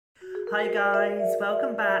Hi guys,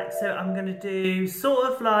 welcome back. So I'm going to do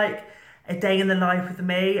sort of like a day in the life with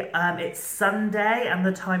me. It's Sunday and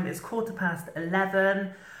the time is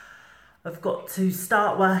 11:15. I've got to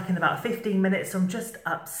start work in about 15 minutes, so I'm just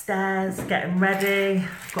upstairs getting ready.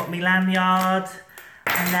 I've got my lanyard,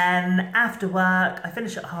 and then after work, I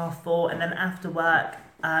finish at 4:30, and then after work,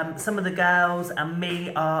 some of the girls and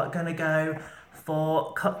me are going to go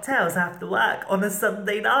for cocktails after work on a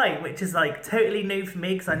Sunday night, which is like totally new for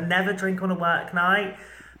me because I never drink on a work night.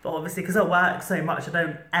 But obviously because I work so much, I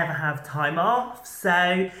don't ever have time off.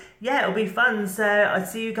 So yeah, it'll be fun. So I'll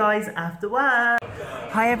see you guys after work.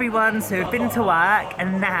 Hi everyone, so we've been to work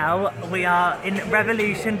and now we are in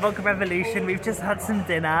Revolution, Vodka Revolution. We've just had some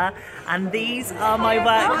dinner and these are my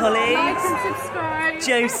work colleagues. Like and subscribe.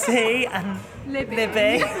 Josie and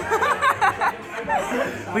Libby.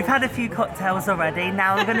 We've had a few cocktails already.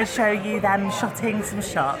 Now I'm going to show you them shotting some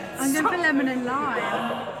shots. I'm going for lemon and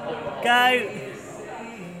lime. Go.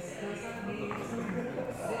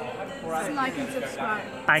 Just like and subscribe.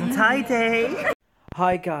 Bang tidy.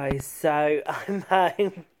 Hi guys, so I'm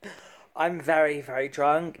home. I'm very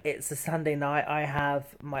drunk. It's a Sunday night. I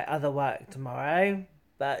have my other work tomorrow.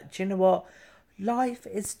 But do you know what? Life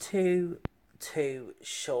is too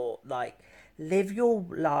short. Like, live your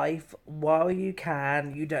life while you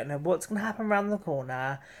can. You don't know what's going to happen around the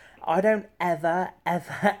corner. I don't ever,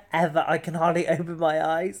 I can hardly open my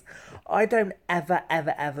eyes. I don't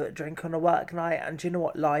ever drink on a work night. And do you know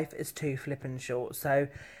what? Life is too flippin' short. So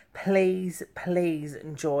please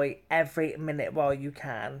enjoy every minute while you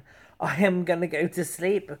can. I am going to go to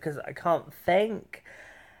sleep because I can't think.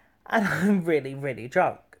 And I'm really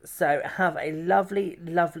drunk. So have a lovely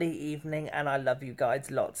evening, and I love you guys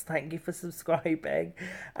lots. Thank you for subscribing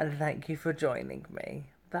and thank you for joining me.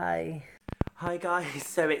 Bye. Hi guys,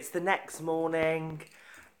 so it's the next morning.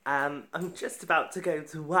 I'm just about to go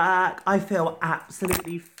to work. I feel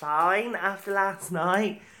absolutely fine after last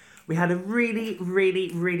night. We had a really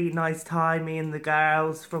nice time, me and the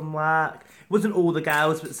girls from work. It wasn't all the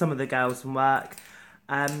girls, but some of the girls from work.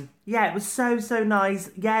 Yeah, it was so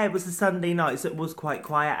nice. Yeah, it was a Sunday night, so it was quite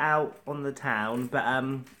quiet out on the town. But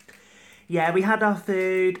yeah, we had our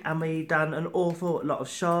food and we done an awful lot of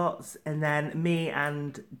shots. And then me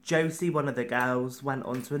and Josie, one of the girls, went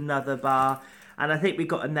on to another bar. And I think we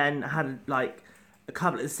got and then had like a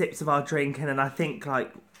couple of sips of our drinking. And I think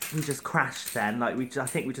like we just crashed then. Like I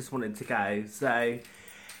think we just wanted to go. So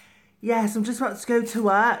yes, I'm just about to go to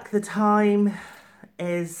work. The time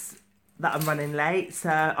is that I'm running late,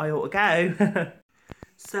 so I ought to go.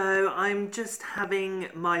 So I'm just having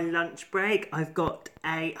my lunch break. I've got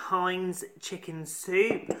a Heinz chicken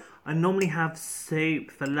soup. I normally have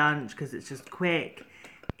soup for lunch because it's just quick,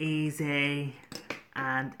 easy,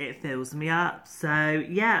 and it fills me up. So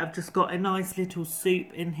yeah, I've just got a nice little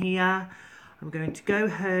soup in here. I'm going to go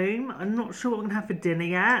home. I'm not sure what I'm going to have for dinner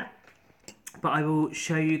yet, but I will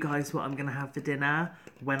show you guys what I'm going to have for dinner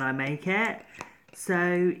when I make it.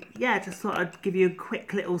 So yeah, just thought I'd give you a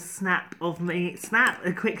quick little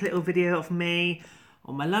a quick little video of me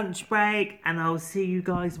on my lunch break, and I'll see you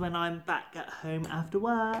guys when I'm back at home after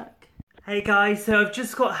work. Hey guys, so I've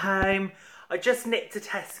just got home. I just nipped to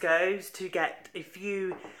Tesco's to get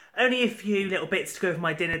only a few little bits to go for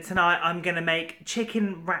my dinner tonight. I'm gonna make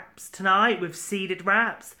chicken wraps tonight with seeded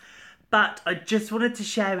wraps, but I just wanted to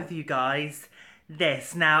share with you guys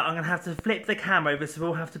this. Now, I'm going to have to flip the camera over, so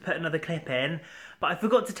we'll have to put another clip in. But I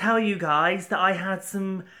forgot to tell you guys that I had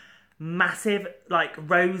some massive, like,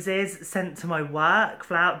 roses sent to my work,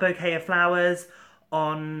 bouquet of flowers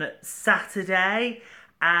on Saturday.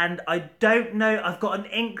 And I don't know, I've got an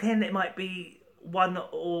inkling it might be one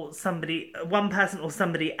person or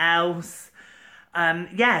somebody else.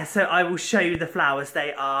 Yeah, so I will show you the flowers.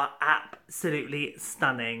 They are absolutely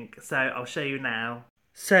stunning. So I'll show you now.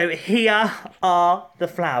 So here are the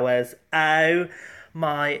flowers. Oh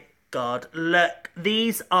my God, look,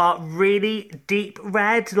 these are really deep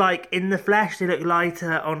red, like in the flesh. They look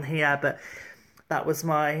lighter on here, but that was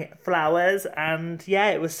my flowers. And yeah,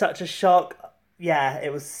 it was such a shock. Yeah,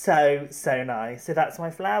 it was so nice. So that's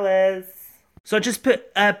my flowers. So I just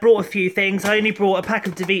brought a few things. I only brought a pack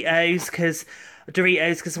of Doritos because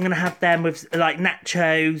I'm going to have them with like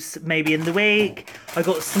nachos maybe in the week. I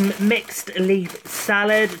got some mixed leaf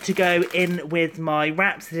salad to go in with my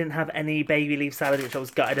wraps. I didn't have any baby leaf salad, which I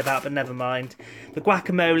was gutted about, but never mind. The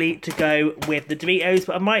guacamole to go with the Doritos,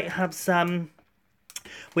 but I might have some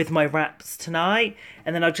with my wraps tonight.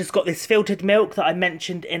 And then I've just got this filtered milk that I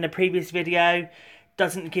mentioned in a previous video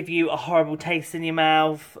doesn't give you a horrible taste in your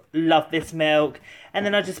mouth. Love this milk. And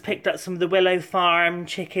then I just picked up some of the Willow Farm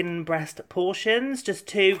chicken breast portions, just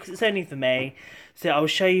 2, because it's only for me. So I'll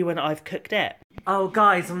show you when I've cooked it. Oh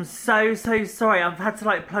guys, I'm so sorry. I've had to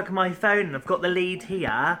like plug my phone and I've got the lead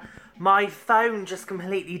here. My phone just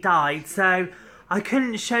completely died, so I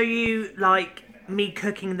couldn't show you like me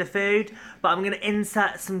cooking the food, but I'm going to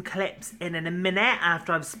insert some clips in a minute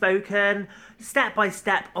after I've spoken step by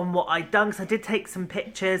step on what I'd done, because I did take some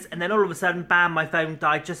pictures and then all of a sudden, bam, my phone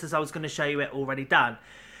died just as I was going to show you it already done.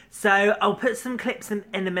 So I'll put some clips in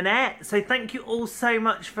a minute. So thank you all so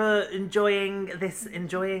much for enjoying,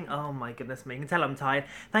 oh my goodness me, you can tell I'm tired.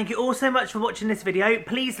 Thank you all so much for watching this video.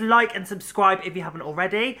 Please like and subscribe if you haven't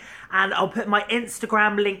already. And I'll put my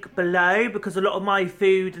Instagram link below, because a lot of my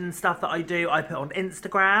food and stuff that I do, I put on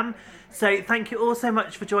Instagram. So thank you all so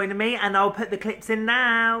much for joining me, and I'll put the clips in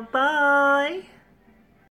now. Bye.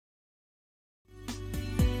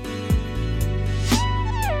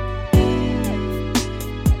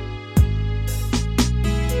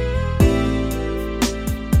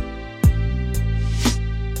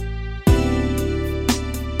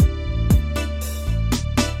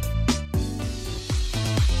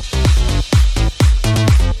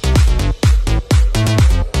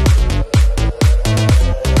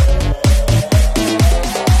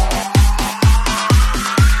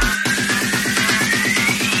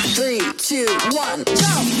 Three, two, one.